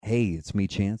Hey, it's me,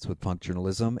 Chance, with Punk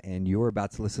Journalism, and you're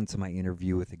about to listen to my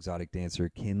interview with exotic dancer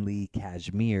Kinley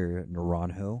Kashmir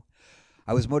Naranjo.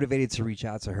 I was motivated to reach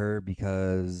out to her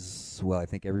because, well, I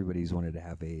think everybody's wanted to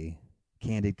have a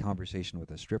candid conversation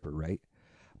with a stripper, right?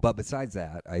 But besides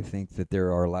that, I think that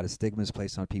there are a lot of stigmas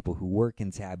placed on people who work in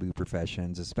taboo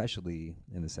professions, especially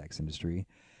in the sex industry,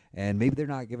 and maybe they're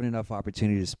not given enough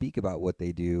opportunity to speak about what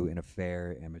they do in a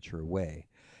fair and mature way.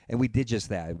 And we did just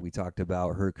that. We talked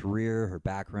about her career, her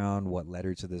background, what led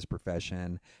her to this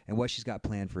profession, and what she's got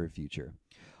planned for her future.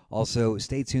 Also,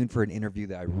 stay tuned for an interview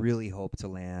that I really hope to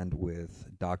land with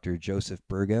Dr. Joseph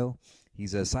Burgo.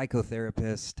 He's a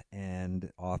psychotherapist and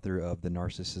author of The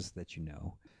Narcissist That You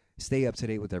Know. Stay up to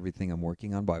date with everything I'm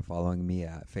working on by following me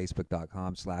at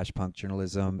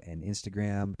facebook.com/punkjournalism and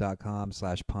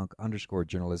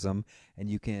instagram.com/punk_journalism. And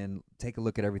you can take a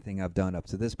look at everything I've done up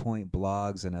to this point,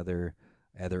 blogs and other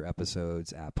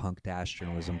episodes at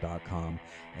punk-journalism.com.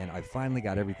 And I finally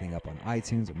got everything up on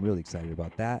iTunes. I'm really excited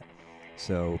about that.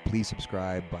 So please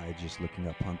subscribe by just looking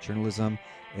up Punk Journalism.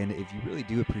 And if you really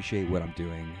do appreciate what I'm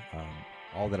doing,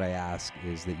 all that I ask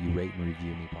is that you rate and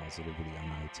review me positively on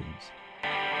iTunes.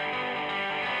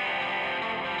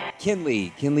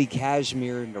 Kinley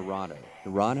Kashmir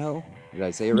Naranjo? Did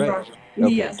I say it right? Okay.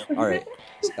 Yes. All right.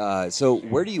 So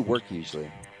where do you work usually?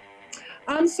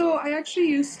 So I actually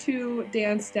used to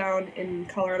dance down in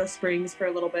Colorado Springs for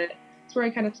a little bit. That's where I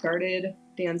kind of started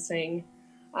dancing.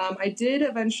 I did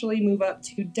eventually move up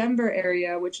to Denver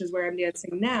area, which is where I'm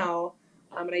dancing now.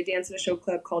 And I dance at a show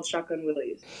club called Shotgun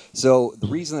Willie's. So the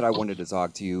reason that I wanted to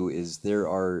talk to you is there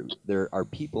are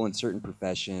people in certain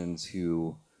professions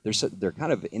who they're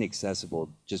kind of inaccessible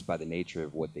just by the nature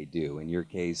of what they do. In your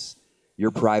case,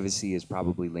 your privacy is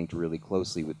probably linked really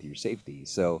closely with your safety.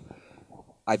 So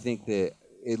I think that,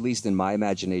 at least in my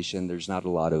imagination, there's not a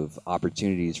lot of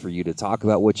opportunities for you to talk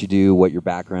about what you do, what your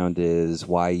background is,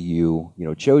 why you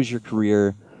chose your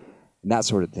career, and that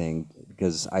sort of thing.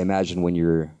 Because I imagine when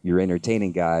you're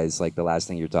entertaining guys, like the last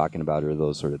thing you're talking about are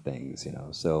those sort of things,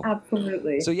 So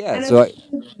Absolutely. So yeah. And So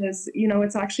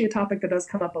it's actually a topic that does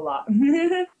come up a lot.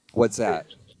 What's that?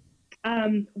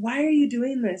 Why are you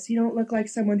doing this? You don't look like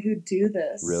someone who'd do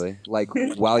this. Really? Like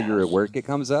while you're at work, it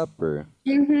comes up, or?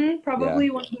 Probably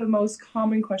Yeah. one of the most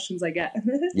common questions I get.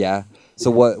 Yeah.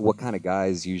 So what kind of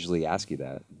guys usually ask you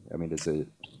that? I mean, is it?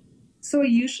 So I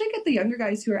usually get the younger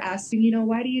guys who are asking,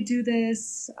 why do you do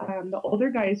this? The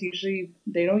older guys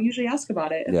they don't usually ask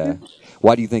about it. Yeah.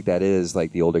 Why do you think that is,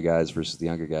 like the older guys versus the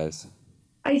younger guys?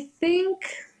 I think,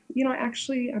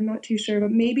 actually, I'm not too sure, but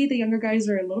maybe the younger guys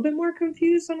are a little bit more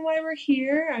confused on why we're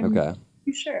here. I'm not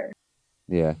too sure.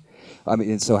 Yeah. I mean,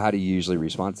 and so how do you usually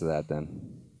respond to that then?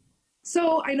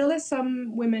 So I know that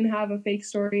some women have a fake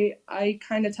story. I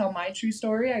kind of tell my true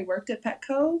story. I worked at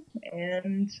Petco,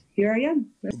 and here I am.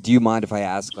 Do you mind if I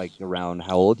ask, like, around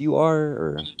how old you are,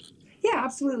 or? Yeah,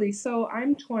 absolutely. So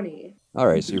I'm 20. All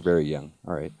right, so you're very young.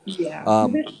 All right. Yeah.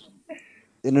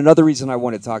 And another reason I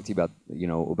want to talk to you about,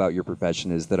 about your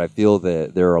profession is that I feel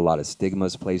that there are a lot of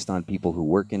stigmas placed on people who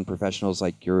work in professionals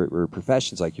like or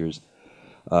professions like yours.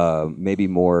 Maybe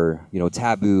more,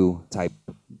 taboo type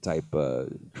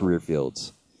career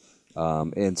fields.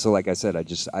 And so, like I said,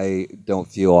 I don't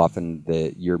feel often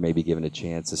that you're maybe given a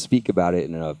chance to speak about it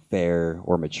in a fair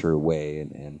or mature way.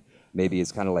 And maybe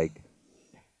it's kind of like,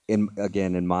 in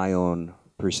my own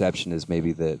perception is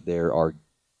maybe that there are,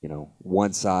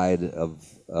 one side of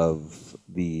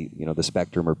the, the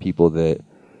spectrum are people that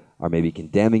are maybe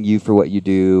condemning you for what you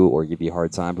do or give you a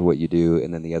hard time for what you do.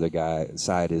 And then the other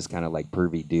side is kind of like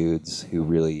pervy dudes who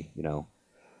really,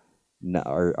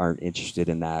 aren't interested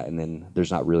in that. And then there's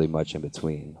not really much in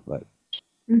between. But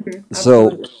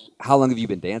so how long have you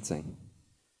been dancing?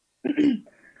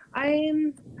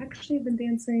 I'm actually been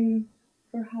dancing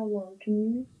for how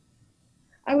long?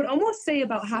 I would almost say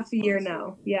about half a year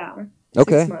now. Yeah.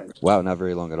 Okay. 6 months. Wow, not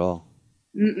very long at all.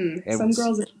 Some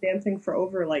girls have been dancing for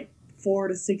over like 4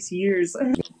 to 6 years.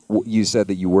 You said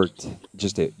that you worked at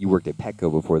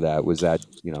Petco before that. Was that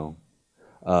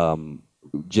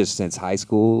just since high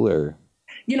school, or?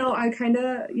 I kind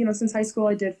of since high school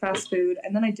I did fast food,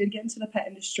 and then I did get into the pet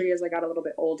industry as I got a little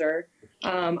bit older.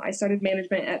 I started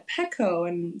management at Petco,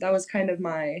 and that was kind of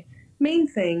my main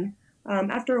thing.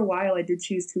 After a while, I did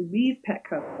choose to leave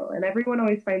Petco, and everyone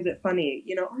always finds it funny.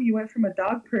 Oh, you went from a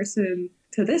dog person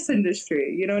to this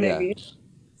industry. You know what I mean?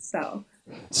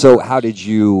 So how did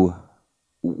you?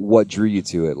 What drew you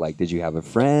to it? Like, did you have a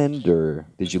friend, or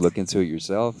did you look into it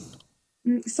yourself?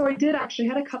 So I did actually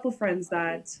had a couple friends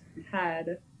that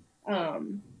had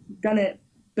done it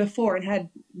before and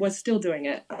was still doing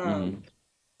it.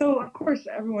 So, of course,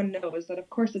 everyone knows that, of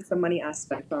course, it's the money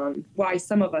aspect on why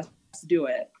some of us do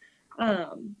it.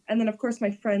 And then, of course,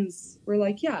 my friends were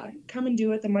like, yeah, come and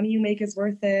do it. The money you make is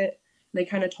worth it. And they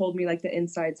kind of told me like the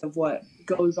insides of what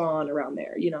goes on around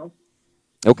there, you know?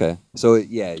 Okay. So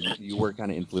yeah, you were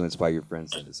kind of influenced by your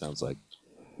friends then, it sounds like.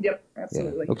 Yep, Yeah.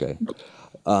 absolutely. Okay.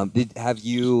 Did have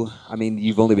you? I mean,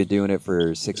 you've only been doing it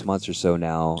for 6 months or so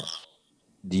now.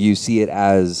 Do you see it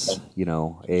as,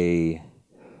 a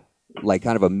like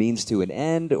kind of a means to an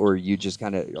end, or you just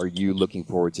kind of are you looking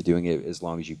forward to doing it as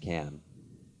long as you can?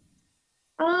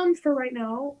 For right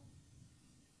now,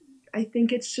 I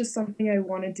think it's just something I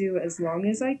want to do as long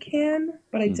as I can,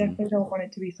 but I Hmm. definitely don't want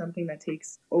it to be something that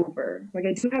takes over. Like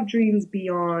I do have dreams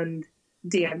beyond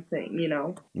dancing, you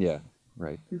know. Yeah.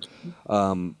 Right.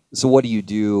 So what do you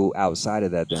do outside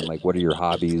of that then? Like, what are your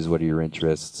hobbies? What are your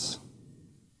interests?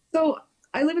 So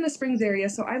I live in the Springs area,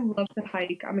 so I love to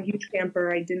hike. I'm a huge camper.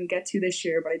 I didn't get to this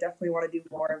year, but I definitely want to do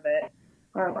more of it.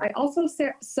 I also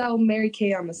sell Mary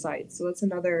Kay on the side, so that's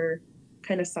another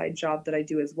kind of side job that I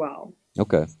do as well.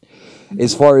 Okay.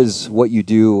 As far as what you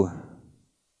do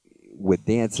with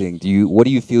dancing, what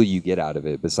do you feel you get out of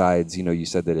it? Besides, you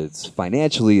said that it's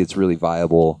financially it's really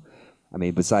viable. I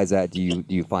mean, besides that, do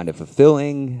you find it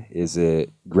fulfilling? Is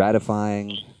it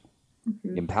gratifying,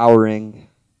 Mhm. empowering?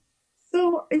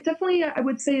 So it definitely, I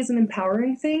would say, is an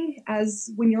empowering thing. As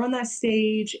when you're on that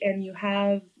stage and you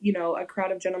have, a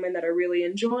crowd of gentlemen that are really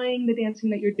enjoying the dancing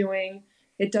that you're doing,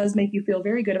 it does make you feel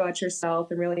very good about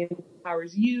yourself and really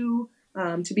empowers you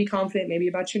to be confident maybe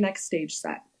about your next stage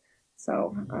set.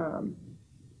 So,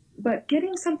 but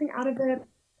getting something out of it,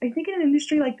 I think in an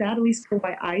industry like that, at least for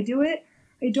why I do it,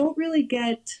 I don't really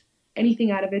get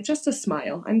anything out of it, just a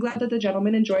smile. I'm glad that the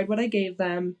gentlemen enjoyed what I gave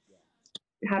them.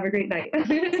 Have a great night.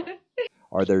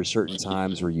 Are there certain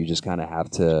times where you just kind of have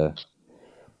to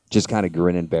just kind of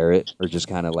grin and bear it, or just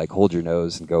kind of like hold your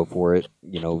nose and go for it?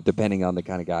 Depending on the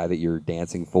kind of guy that you're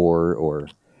dancing for, or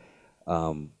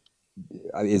um,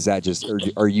 is that just, or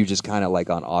are you just kind of like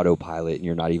on autopilot and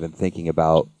you're not even thinking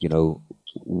about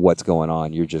what's going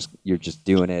on? You're just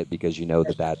doing it because you know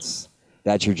that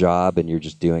that's your job, and you're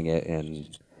just doing it, and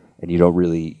you don't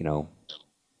really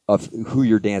of who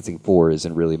you're dancing for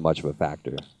isn't really much of a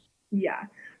factor. Yeah.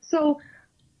 So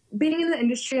being in the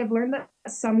industry, I've learned that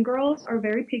some girls are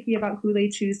very picky about who they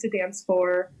choose to dance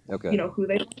for, Okay. who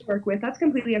they work with. That's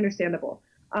completely understandable.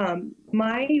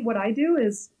 What I do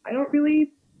is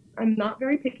I'm not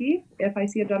very picky. If I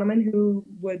see a gentleman who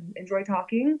would enjoy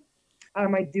talking,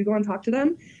 I do go and talk to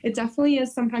them. It definitely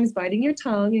is sometimes biting your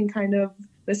tongue and kind of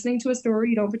listening to a story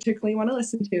you don't particularly want to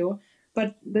listen to.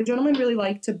 But the gentlemen really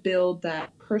like to build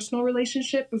that personal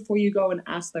relationship before you go and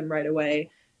ask them right away,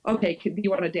 okay, do you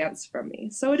want to dance from me?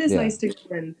 So it is Yeah. nice to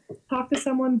go and talk to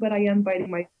someone, but I am biting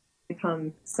my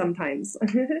tongue sometimes.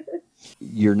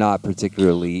 You're not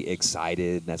particularly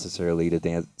excited necessarily to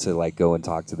dance, to like go and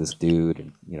talk to this dude,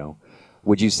 and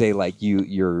would you say like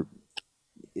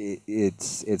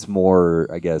it's more,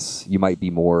 I guess you might be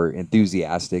more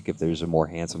enthusiastic if there's a more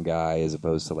handsome guy as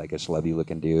opposed to like a schlubby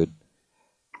looking dude?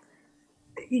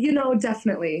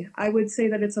 Definitely. I would say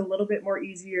that it's a little bit more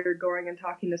easier going and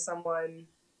talking to someone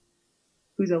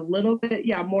who's a little bit,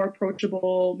 yeah, more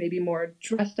approachable, maybe more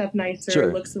dressed up nicer,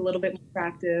 Sure. looks a little bit more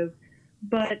attractive.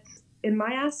 But in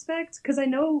my aspect, because I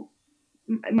know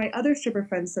my other stripper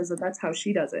friend says that that's how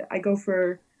she does it.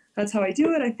 That's how I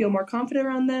do it. I feel more confident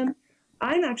around them.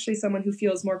 I'm actually someone who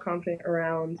feels more confident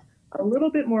around a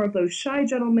little bit more of those shy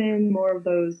gentlemen, more of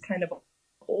those kind of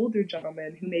older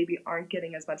gentlemen who maybe aren't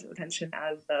getting as much attention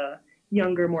as the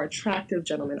younger, more attractive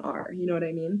gentlemen are. You know what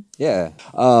I mean? Yeah.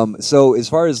 So as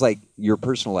far as like your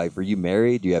personal life, are you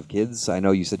married? Do you have kids? I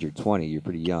know you said you're 20. You're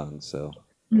pretty young, so.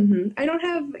 I don't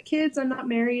have kids. I'm not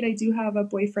married. I do have a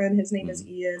boyfriend. His name is Mhm.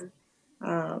 Ian.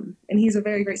 And he's a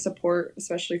very great support,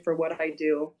 especially for what I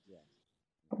do.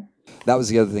 That was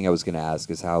the other thing I was going to ask,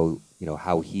 is how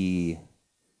he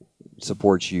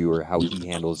supports you, or how he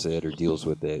handles it or deals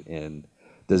with it, and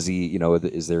does he,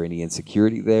 is there any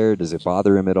insecurity there? Does it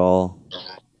bother him at all?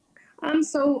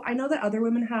 So I know that other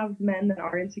women have men that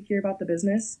are insecure about the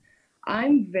business.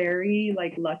 I'm very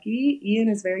like lucky. Ian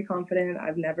is very confident.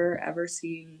 I've never ever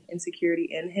seen insecurity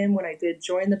in him when I did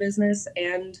join the business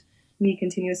and me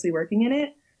continuously working in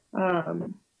it.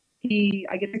 Um,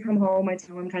 I get to come home. I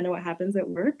tell him kind of what happens at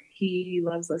work. He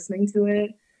loves listening to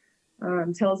it.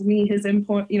 Tells me his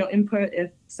input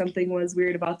if something was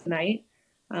weird about the night.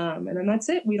 And then that's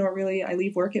it. We don't really, I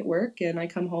leave work at work and I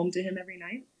come home to him every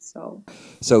night. So,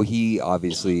 So he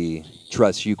obviously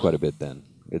trusts you quite a bit then,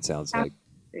 it sounds like.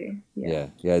 absolutely. Yeah. Yeah.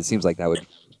 Yeah, it seems like that would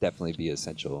definitely be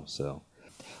essential. So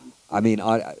I mean,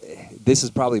 this is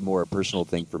probably more a personal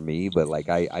thing for me, but like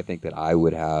I think that I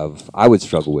would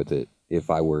struggle with it if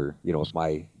I were, if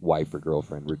my wife or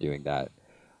girlfriend were doing that.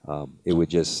 It would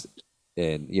just,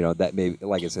 and that may,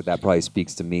 like I said, that probably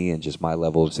speaks to me and just my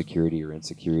level of security or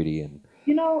insecurity. And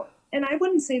And I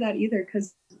wouldn't say that either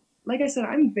because, like I said,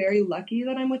 I'm very lucky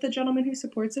that I'm with a gentleman who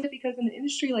supports it because in an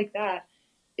industry like that,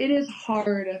 it is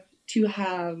hard to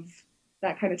have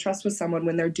that kind of trust with someone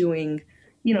when they're doing,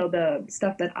 the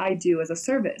stuff that I do as a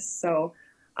service. So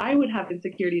I would have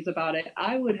insecurities about it.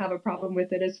 I would have a problem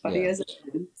with it as funny yeah, as it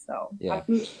is. So yeah.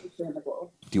 absolutely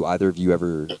understandable. Do either of you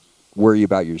ever worry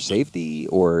about your safety,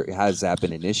 or has that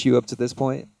been an issue up to this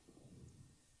point?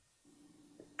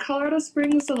 Colorado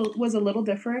Springs was a little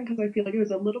different because I feel like it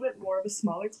was a little bit more of a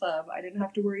smaller club. I didn't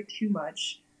have to worry too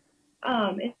much.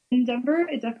 In Denver,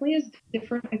 it definitely is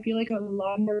different. I feel like a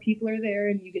lot more people are there,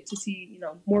 and you get to see,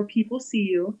 more people see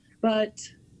you. But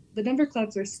the Denver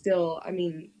clubs are still, I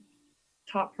mean,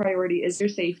 top priority is your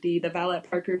safety. The valet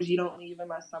parkers, you don't leave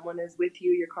unless someone is with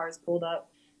you. Your car is pulled up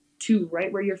to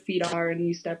right where your feet are, and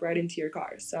you step right into your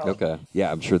car. So Okay.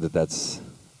 Yeah, I'm sure that that's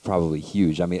probably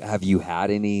huge. I mean, have you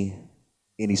had any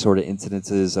sort of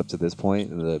incidences up to this point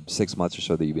in the 6 months or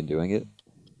so that you've been doing it?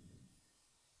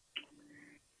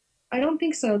 I don't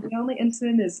think so. The only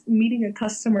incident is meeting a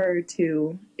customer or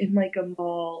two in like a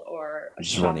mall or a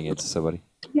Just shop. running into somebody?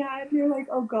 Yeah, and you're like,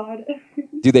 oh God.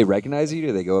 Do they recognize you?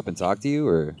 Do they go up and talk to you,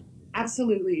 or?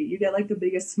 Absolutely. You get like the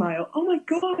biggest smile. Oh my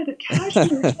God,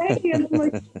 Cashmere, hey. And I'm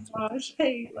like, oh gosh,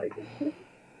 hey. Like,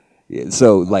 Yeah,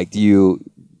 so, like, I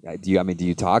mean, do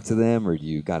you talk to them, or do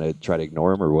you kind of try to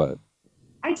ignore them, or what?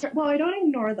 well, I don't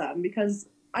ignore them because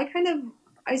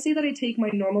I say that I take my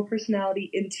normal personality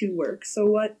into work. So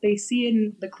what they see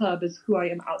in the club is who I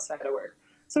am outside of work.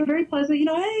 So I'm very pleasant,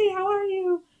 hey, how are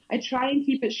you? I try and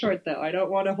keep it short though. I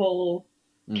don't want a whole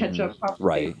catch Hmm. up conversation.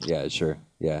 Right. Yeah. Sure.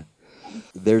 Yeah.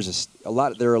 There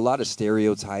are a lot of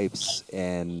stereotypes,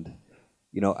 and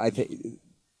I think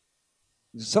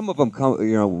some of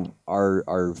them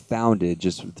are founded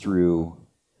just through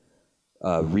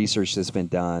research that's been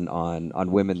done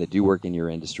on women that do work in your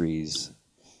industries.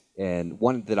 And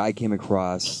one that I came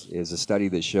across is a study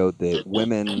that showed that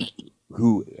women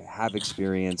who have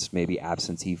experienced maybe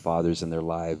absentee fathers in their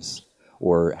lives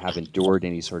or have endured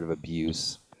any sort of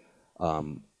abuse,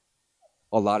 um,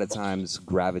 a lot of times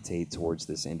gravitate towards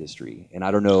this industry. And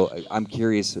I don't know, I'm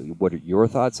curious, what are your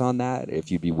thoughts on that? If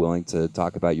you'd be willing to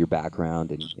talk about your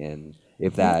background, and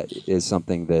if that is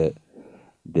something that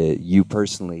you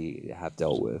personally have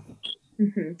dealt with.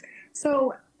 Hmm.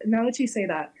 So now that you say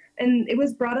that, and it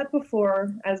was brought up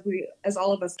before as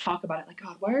all of us talk about it, like,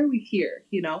 God, why are we here?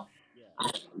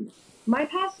 My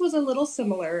past was a little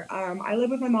similar. I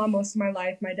lived with my mom most of my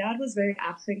life. My dad was very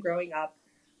absent growing up.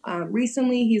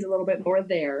 Recently, he's a little bit more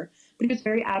there, but he was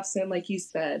very absent, like you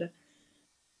said.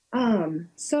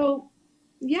 So,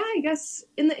 yeah, I guess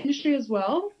in the industry as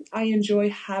well, I enjoy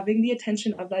having the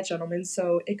attention of that gentleman.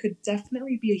 So it could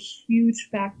definitely be a huge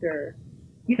factor,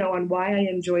 on why I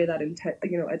enjoy that,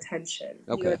 attention.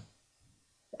 Okay.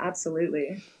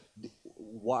 Absolutely.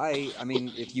 Why? I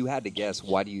mean, if you had to guess,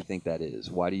 why do you think that is?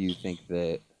 Why do you think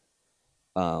that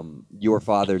your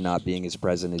father not being as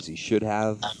present as he should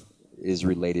have is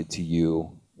related to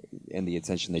you and the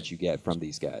attention that you get from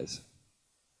these guys?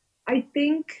 I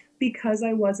think because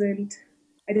I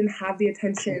didn't have the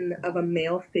attention of a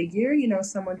male figure,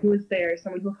 someone who was there,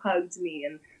 someone who hugged me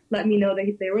and let me know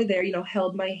that they were there,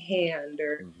 held my hand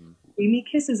or Hmm. gave me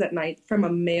kisses at night from a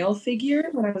male figure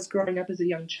when I was growing up as a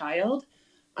young child.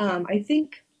 I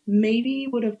think maybe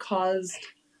would have caused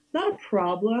not a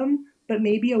problem, but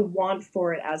maybe a want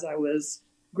for it as I was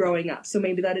growing up. So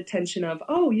maybe that attention of,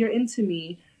 oh, you're into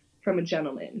me from a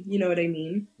gentleman. You know what I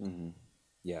mean? Hmm.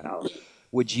 Yeah. So,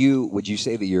 Would you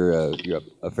say that you're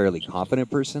a fairly confident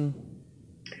person?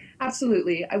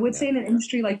 absolutely. I would Yeah. say in an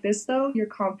industry like this, though, your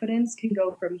confidence can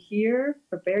go from here,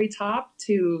 the very top,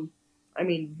 to, I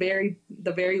mean,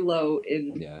 the very low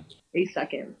in Yeah. a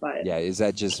second. But Yeah. Is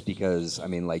that just because, I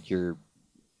mean, like, you're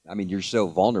so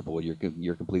vulnerable.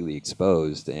 You're completely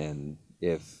exposed, and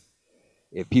if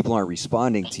people aren't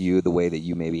responding to you the way that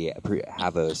you maybe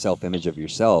have a self image of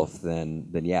yourself, then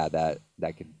yeah, that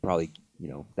could probably,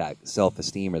 that self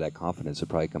esteem or that confidence would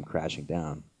probably come crashing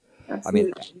down. I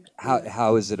mean, absolutely.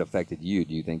 how has it affected you?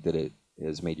 Do you think that it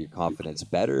has made your confidence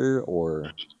better,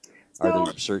 or are there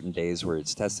So certain days where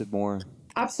it's tested more?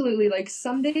 absolutely. Like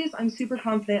some days I'm super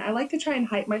confident. I like to try and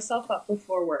hype myself up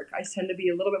before work. I tend to be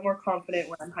a little bit more confident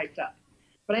when I'm hyped up.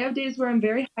 But I have days where I'm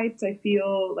very hyped. I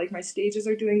feel like my stages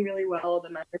are doing really well, the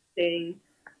men are staying.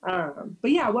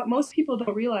 But yeah, what most people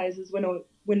don't realize is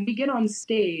when we get on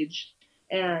stage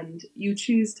and you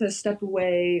choose to step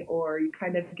away or you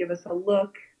kind of give us a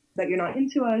look that you're not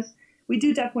into us, we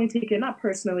do definitely take it, not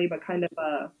personally, but kind of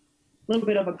a little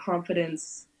bit of a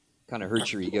confidence. Kind of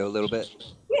hurts your ego a little bit.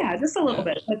 Yeah, just a little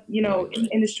Yeah. bit. But, Right. in the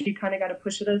industry, you kind of got to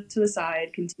push it to the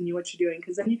side, continue what you're doing,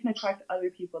 because then you can attract other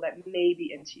people that may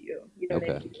be into you. You know what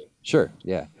I Okay. mean? Sure.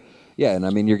 Yeah. Yeah, and I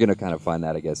mean you're going to kind of find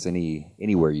that I guess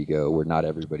anywhere you go where not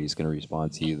everybody's going to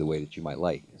respond to you the way that you might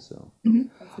like. So,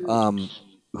 Absolutely. um,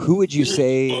 who would you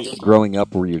say growing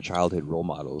up were your childhood role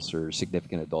models or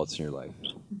significant adults in your life?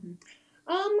 Mhm.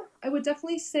 I would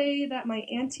definitely say that my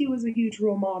auntie was a huge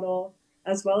role model,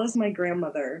 as well as my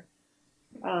grandmother.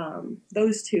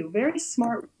 Those two, very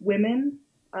smart women,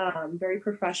 very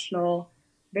professional,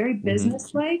 very Hmm.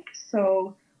 businesslike.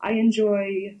 So I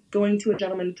enjoy going to a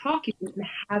gentleman talking and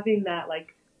having that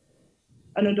like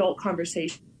an adult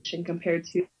conversation compared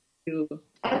to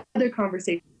other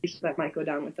conversations that might go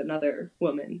down with another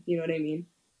woman. You know what I mean?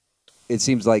 It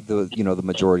seems like the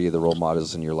majority of the role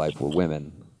models in your life were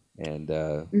women, and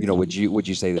Mhm. would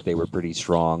you say that they were pretty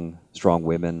strong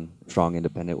women, strong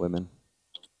independent women?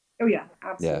 Oh yeah, Yeah.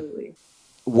 absolutely.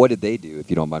 What did they do, if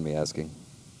you don't mind me asking?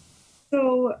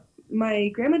 So my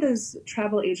grandma does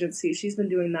travel agency. She's been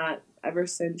doing that ever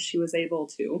since she was able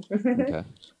to. Okay.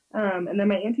 And then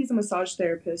my auntie's a massage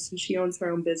therapist, and she owns her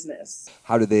own business.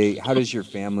 How does your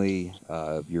family,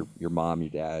 your mom,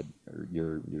 your dad, or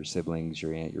your siblings,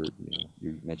 your aunt,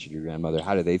 you mentioned your grandmother,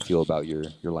 how do they feel about your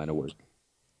line of work?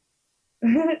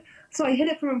 So I hid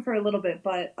it from him for a little bit,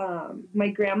 but my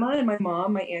grandma and my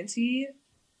mom, my auntie,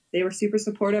 they were super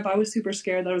supportive. I was super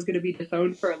scared that I was going to be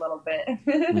disowned for a little bit,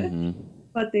 Hmm.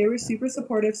 but they were super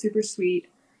supportive, super sweet.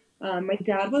 My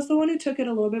dad was the one who took it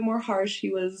a little bit more harsh.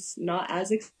 He was not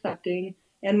as accepting,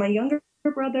 and my younger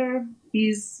brother,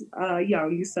 he's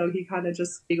young, so he kind of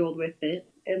just giggled with it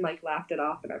and like laughed it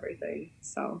off and everything.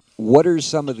 So. What are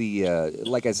some of the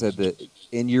like I said, that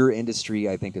in your industry,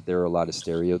 I think that there are a lot of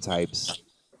stereotypes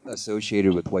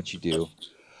associated with what you do.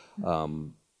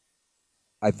 Um,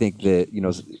 I think that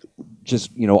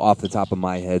just off the top of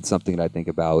my head, something that I think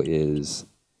about is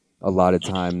a lot of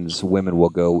times women will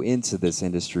go into this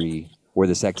industry or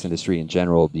the sex industry in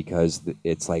general because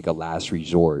it's like a last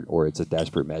resort or it's a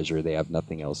desperate measure. They have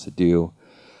nothing else to do.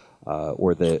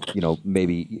 Or that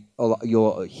maybe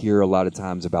you'll hear a lot of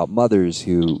times about mothers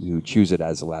who choose it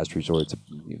as a last resort to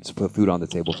put food on the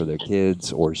table for their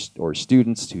kids or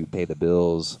students to pay the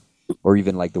bills, or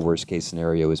even like the worst case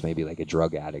scenario is maybe like a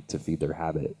drug addict to feed their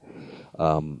habit.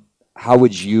 Um, how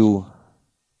would you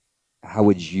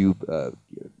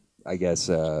I guess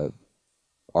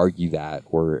argue that,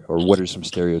 or what are some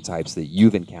stereotypes that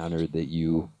you've encountered that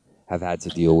you have had to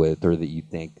deal with, or that you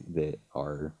think that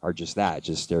are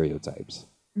just stereotypes?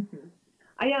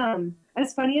 Mhm.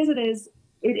 As funny as it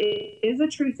is a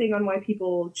true thing on why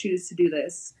people choose to do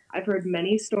this. I've heard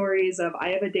many stories of I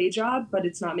have a day job, but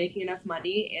it's not making enough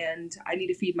money, and I need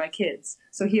to feed my kids.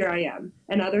 So here I am.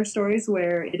 And other stories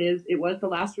where it was the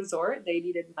last resort. They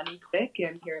needed money quick,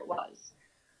 and here it was.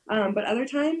 But other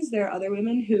times there are other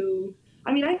women who.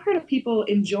 I mean, I've heard of people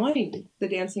enjoying the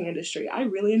dancing industry. I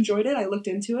really enjoyed it. I looked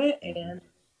into it, Hmm. and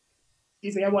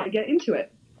excuse me, I want to get into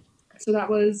it. So that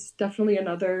was definitely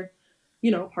another,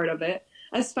 part of it.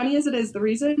 As funny as it is, the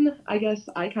reason I guess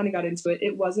I kind of got into it,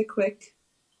 it was a quick,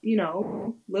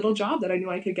 little job that I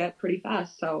knew I could get pretty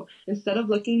fast. So instead of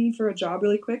looking for a job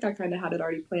really quick, I kind of had it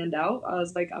already planned out. I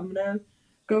was like, I'm going to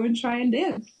go and try and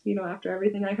dance, after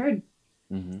everything I heard.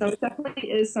 Hmm. So it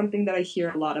definitely is something that I hear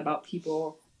a lot about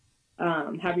people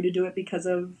having to do it because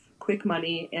of quick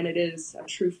money. And it is a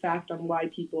true fact on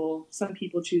why some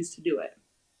people choose to do it.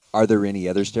 Are there any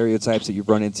other stereotypes that you've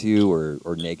run into,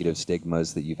 or negative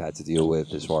stigmas that you've had to deal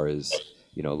with, as far as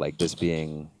like this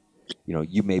being,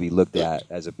 you may be looked at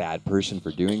as a bad person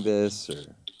for doing this,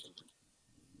 or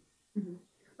Mhm.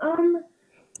 Um,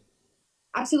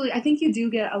 Absolutely. I think you do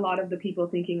get a lot of the people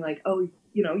thinking like, oh,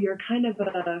 you're kind of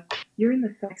you're in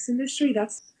the sex industry.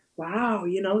 That's wow.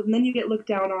 And then you get looked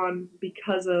down on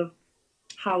because of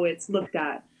how it's looked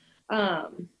at.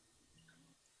 Um,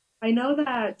 I know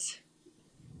that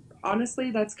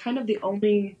honestly, that's kind of the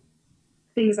only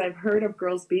things I've heard of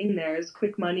girls being there is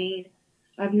quick money.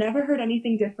 I've never heard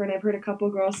anything different. I've heard a couple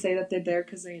girls say that they're there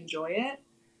because they enjoy it.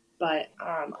 But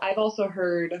I've also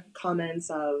heard comments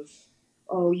of,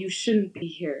 "Oh, you shouldn't be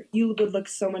here. You would look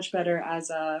so much better as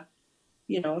a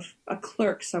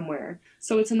clerk somewhere."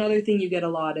 So it's another thing you get a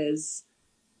lot is,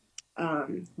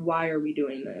 why are we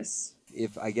doing this?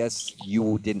 if I guess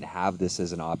you didn't have this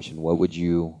as an option, what would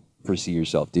you foresee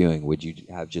yourself doing? Would you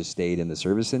have just stayed in the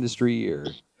service industry, or?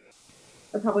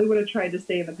 I probably would have tried to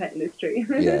stay in the pet industry.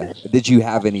 Yeah. Did you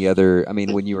have any other? I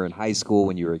mean, when you were in high school,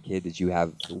 when you were a kid, did you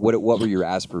have what were your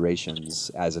aspirations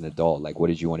as an adult? Like, what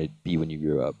did you want to be when you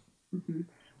grew up? Mhm.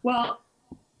 Well,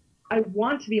 I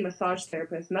want to be a massage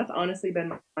therapist, and that's honestly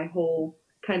been my whole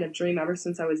kind of dream ever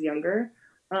since I was younger.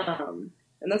 And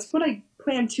that's what I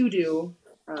plan to do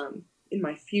in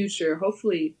my future,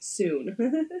 hopefully soon.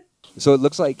 So it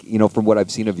looks like, from what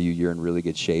I've seen of you, you're in really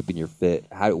good shape and you're fit.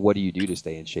 What do you do to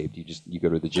stay in shape? Do you go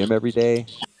to the gym every day?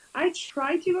 I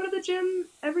try to go to the gym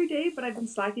every day, but I've been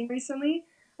slacking recently.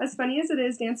 As funny as it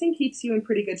is, dancing keeps you in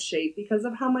pretty good shape because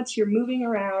of how much you're moving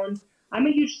around. I'm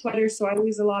a huge sweater, so I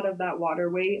lose a lot of that water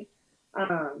weight.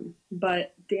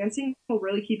 But dancing will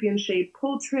really keep you in shape.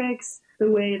 Pull tricks, the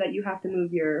way that you have to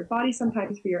move your body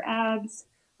sometimes for your abs.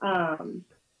 Um,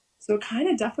 so it kind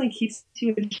of definitely keeps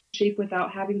you in shape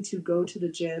without having to go to the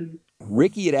gym.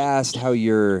 Ricky had asked how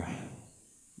you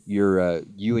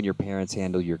and your parents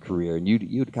handle your career, and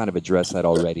you'd kind of addressed that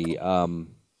already.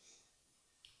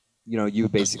 You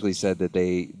basically said that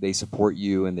they support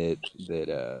you and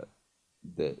that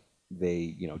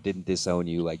they didn't disown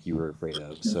you like you were afraid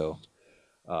of. So,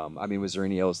 I mean, was there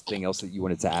anything else that you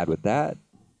wanted to add with that?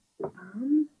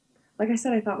 Um, like I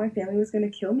said, I thought my family was going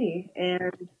to kill me,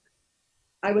 and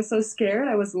I was so scared.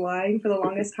 I was lying for the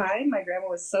longest time. My grandma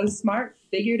was so smart,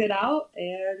 figured it out,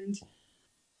 and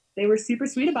they were super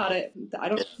sweet about it. I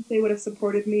don't think they would have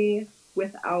supported me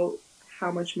without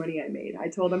how much money I made. I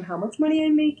told them how much money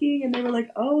I'm making, and they were like,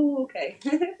 "Oh, okay."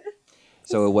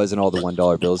 So it wasn't all the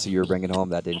 $1 bills that you were bringing home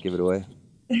that didn't give it away.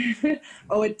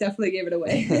 Oh, it definitely gave it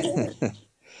away.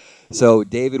 So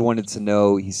David wanted to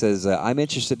know. He says, "I'm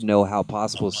interested to know how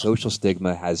possible social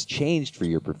stigma has changed for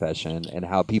your profession and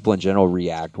how people in general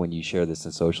react when you share this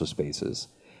in social spaces.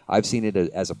 I've seen it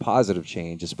as a positive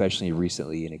change, especially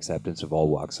recently in acceptance of all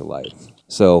walks of life.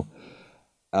 So,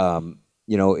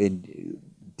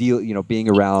 being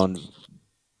around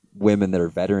women that are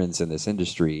veterans in this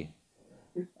industry,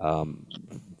 um,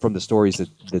 from the stories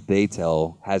that they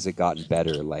tell, has it gotten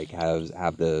better? Like,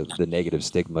 have the negative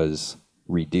stigmas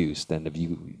reduced, and have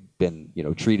you been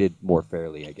treated more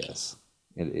fairly? I guess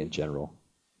in general."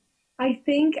 I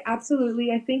think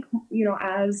absolutely. I think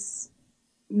as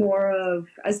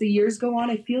the years go on,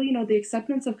 I feel the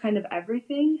acceptance of kind of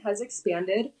everything has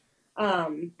expanded.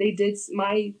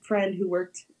 My friend who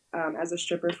worked as a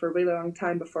stripper for a really long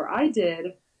time before I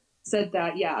did said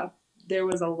that yeah, there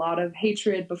was a lot of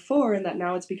hatred before, and that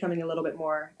now it's becoming a little bit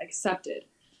more accepted.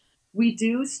 We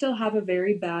do still have a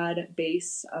very bad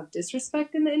base of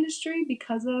disrespect in the industry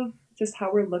because of just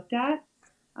how we're looked at.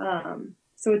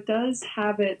 So it does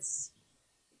have its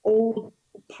old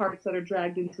parts that are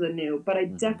dragged into the new, but I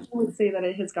Mhm. definitely would say that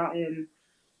it has gotten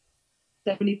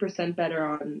 70% better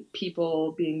on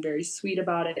people being very sweet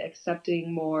about it,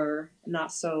 accepting more,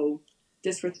 not so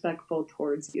disrespectful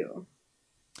towards you.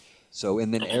 So,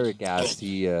 and then Eric asked,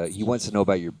 he wants to know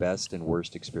about your best and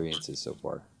worst experiences so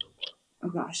far. Oh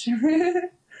gosh.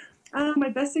 My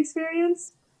best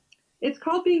experience? It's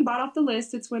called being bought off the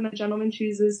list. It's when a gentleman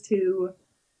chooses to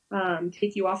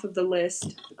take you off of the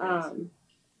list.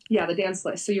 Yeah, the dance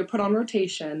list. So you're put on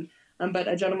rotation, but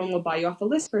a gentleman will buy you off the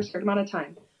list for a certain amount of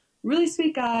time. Really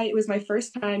sweet guy. It was my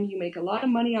first time. You make a lot of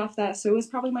money off that, so it was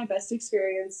probably my best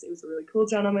experience. It was a really cool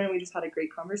gentleman. We just had a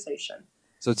great conversation.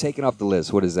 So, taking off the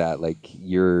list, what is that? Like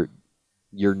you're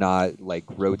not like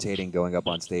rotating, going up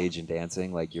on stage and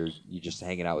dancing. Like you just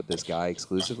hanging out with this guy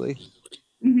exclusively.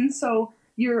 So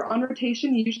you're on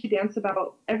rotation. You usually dance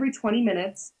about every 20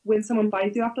 minutes. When someone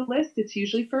buys you off the list, it's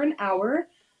usually for an hour.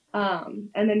 And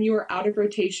then you are out of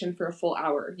rotation for a full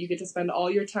hour. You get to spend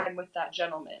all your time with that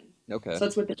gentleman. Okay. So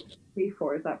that's what they pay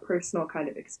for, is that personal kind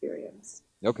of experience.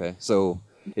 Okay. So,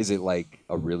 is it like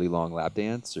a really long lap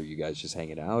dance, or you guys just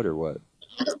hanging out, or what?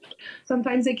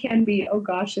 Sometimes it can be, oh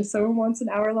gosh, if someone wants an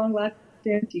hour long lap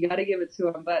dance, you got to give it to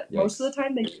them. But most of Yikes. the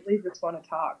time, they really just want to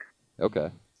talk.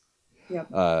 Okay. Yep.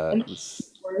 Uh, And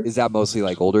is that mostly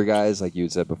like older guys, like you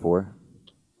had said before?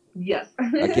 yes.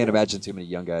 I can't imagine too many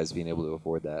young guys being able to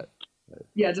afford that.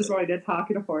 Yeah, just wanting to talk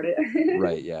and afford it.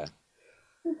 Right. Yeah.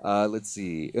 Let's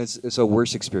see. So,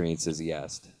 worst experiences, he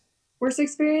asked. Worst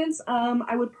experience?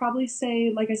 I would probably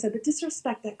say, like I said, the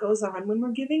disrespect that goes on when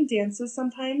we're giving dances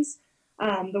sometimes.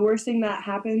 The worst thing that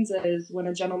happens is when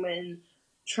a gentleman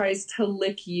tries to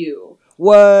lick you.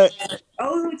 What?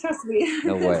 Oh, trust me.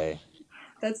 No way.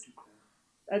 that's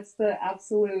that's the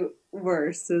absolute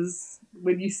worst, is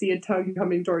when you see a tongue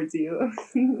coming towards you.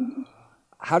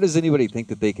 How does anybody think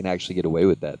that they can actually get away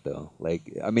with that, though?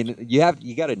 Like, I mean, you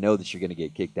got to know that you're going to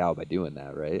get kicked out by doing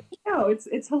that, right? No,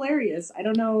 it's hilarious. I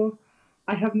don't know.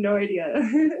 I have no idea.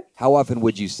 How often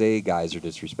would you say guys are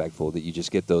disrespectful? That you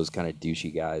just get those kind of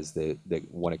douchey guys that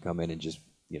want to come in and just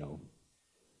you know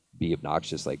be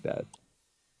obnoxious like that?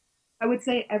 I would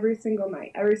say every single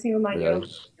night. Every single night Really?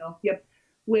 yep,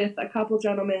 with a couple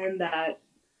gentlemen that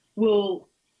will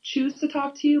choose to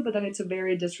talk to you, but then it's a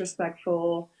very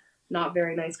disrespectful, not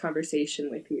very nice conversation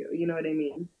with you. You know what I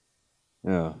mean?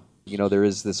 Yeah. There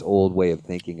is this old way of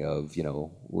thinking of,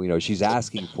 she's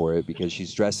asking for it because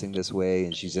she's dressing this way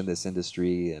and she's in this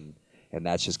industry and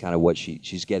that's just kind of what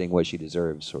she's getting what she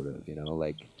deserves, sort of,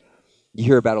 like you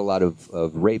hear about a lot of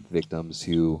rape victims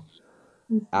who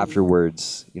Mhm.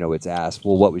 afterwards, it's asked,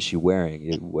 well, what was she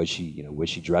wearing? Was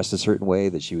she dressed a certain way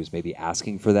that she was maybe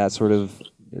asking for that sort of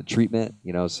treatment?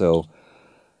 So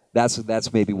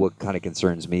that's maybe what kind of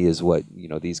concerns me is what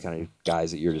these kind of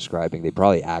guys that you're describing. They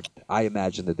probably act. I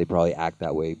imagine that they probably act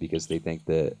that way because they think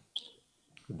that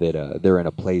they're in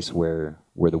a place where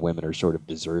the women are sort of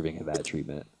deserving of that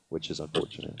treatment, which is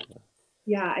unfortunate.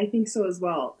 Yeah, I think so as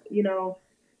well.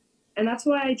 And that's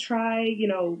why I try,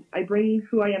 I bring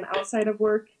who I am outside of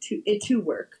work to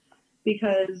work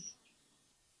because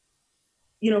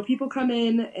people come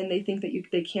in and they think that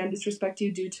they can disrespect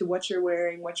you due to what you're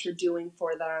wearing, what you're doing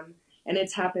for them. And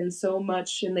it's happened so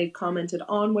much and they've commented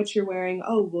on what you're wearing.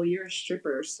 Oh, well, you're a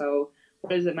stripper, so what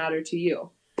does it matter to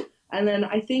you? And then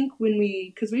I think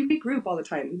because we regroup all the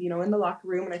time, in the locker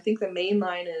room, and I think the main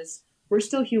line is we're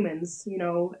still humans.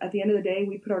 At the end of the day,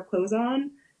 we put our clothes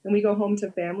on and we go home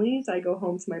to families. I go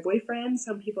home to my boyfriend.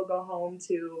 Some people go home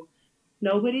to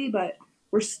nobody, but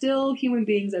we're still human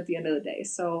beings at the end of the day.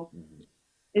 So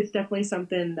it's definitely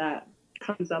something that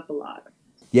comes up a lot.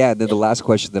 Yeah, and then the last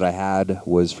question that I had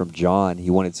was from John. He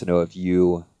wanted to know if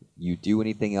you do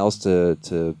anything else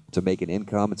to make an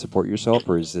income and support yourself,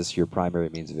 or is this your primary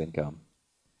means of income?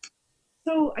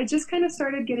 So I just kind of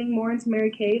started getting more into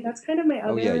Mary Kay. That's kind of my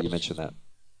Oh yeah, other. you mentioned that.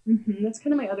 That's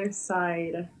kind of my other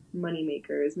side money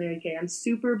maker is Mary Kay. I'm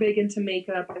super big into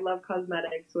makeup. I love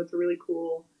cosmetics, so it's a really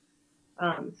cool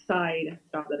side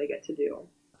job that I get to do.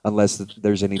 Unless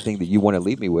there's anything that you want to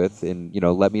leave me with, and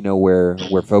let me know where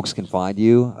folks can find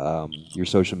you, your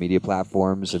social media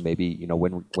platforms, and maybe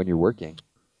when you're working.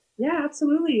 Yeah,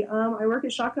 absolutely. I work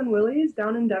at Shotgun Willie's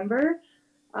down in Denver.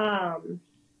 Um,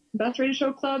 Best radio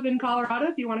show club in Colorado.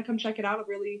 If you want to come check it out,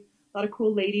 a lot of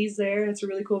cool ladies there, and it's a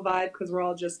really cool vibe because we're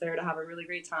all just there to have a really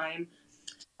great time.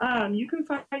 You can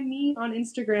find me on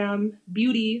Instagram,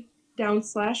 beauty down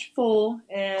slash full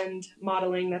and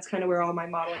modeling. That's kind of where all my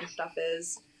modeling stuff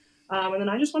is. And then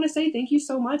I just want to say thank you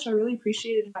so much. I really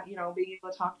appreciated being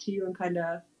able to talk to you and kind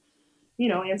of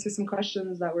answer some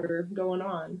questions that were going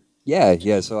on. Yeah,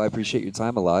 yeah. So I appreciate your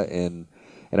time a lot, and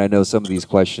I know some of these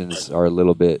questions are a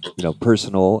little bit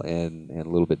personal and a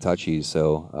little bit touchy.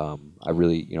 So I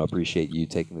really appreciate you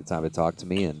taking the time to talk to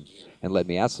me and let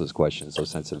me ask those questions, those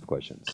sensitive questions.